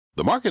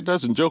The market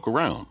doesn't joke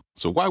around,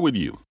 so why would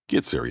you?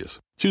 Get serious.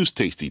 Choose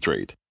Tasty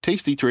Trade.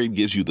 Tasty Trade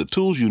gives you the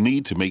tools you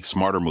need to make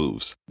smarter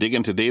moves. Dig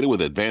into data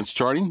with advanced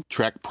charting,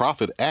 track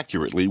profit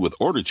accurately with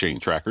order chain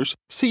trackers,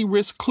 see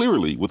risk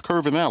clearly with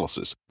curve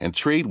analysis, and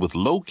trade with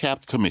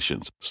low-capped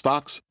commissions,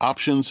 stocks,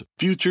 options,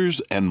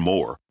 futures, and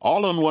more.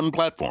 All on one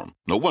platform.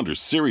 No wonder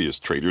serious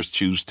traders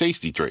choose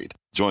Tasty Trade.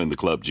 Join the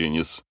club,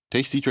 genius.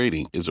 Tasty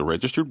Trading is a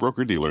registered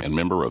broker-dealer and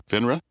member of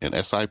FINRA and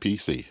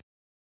SIPC.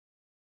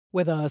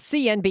 With a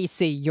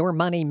CNBC Your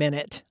Money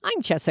Minute,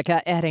 I'm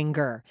Jessica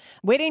Ettinger.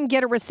 We didn't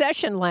get a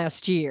recession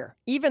last year,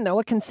 even though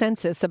a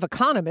consensus of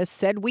economists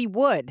said we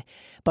would.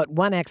 But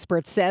one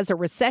expert says a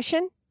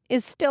recession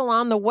is still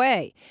on the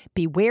way.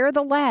 Beware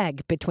the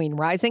lag between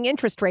rising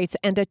interest rates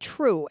and a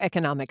true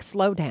economic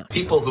slowdown.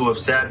 People who have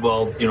said,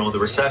 well, the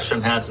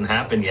recession hasn't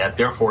happened yet,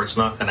 therefore it's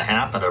not going to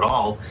happen at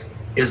all,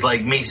 is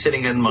like me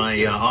sitting in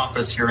my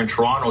office here in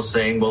Toronto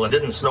saying, well, it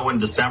didn't snow in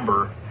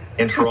December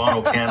in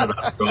Toronto, Canada.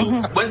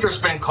 So winter's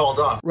been called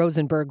off.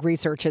 Rosenberg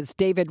Research's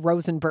David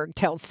Rosenberg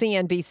tells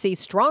CNBC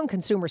strong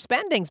consumer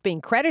spending's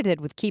being credited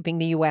with keeping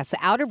the U.S.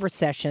 out of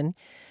recession.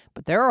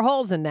 But there are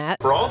holes in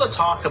that. For all the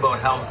talk about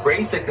how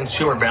great the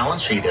consumer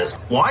balance sheet is,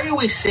 why are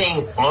we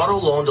seeing auto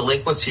loan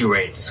delinquency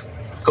rates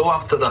go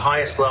up to the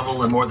highest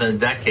level in more than a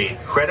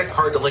decade? Credit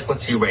card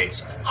delinquency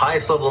rates,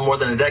 highest level in more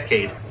than a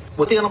decade,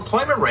 with the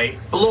unemployment rate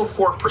below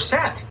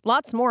 4%.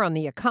 Lots more on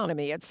the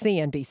economy at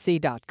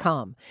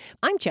CNBC.com.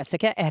 I'm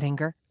Jessica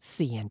Ettinger,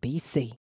 CNBC.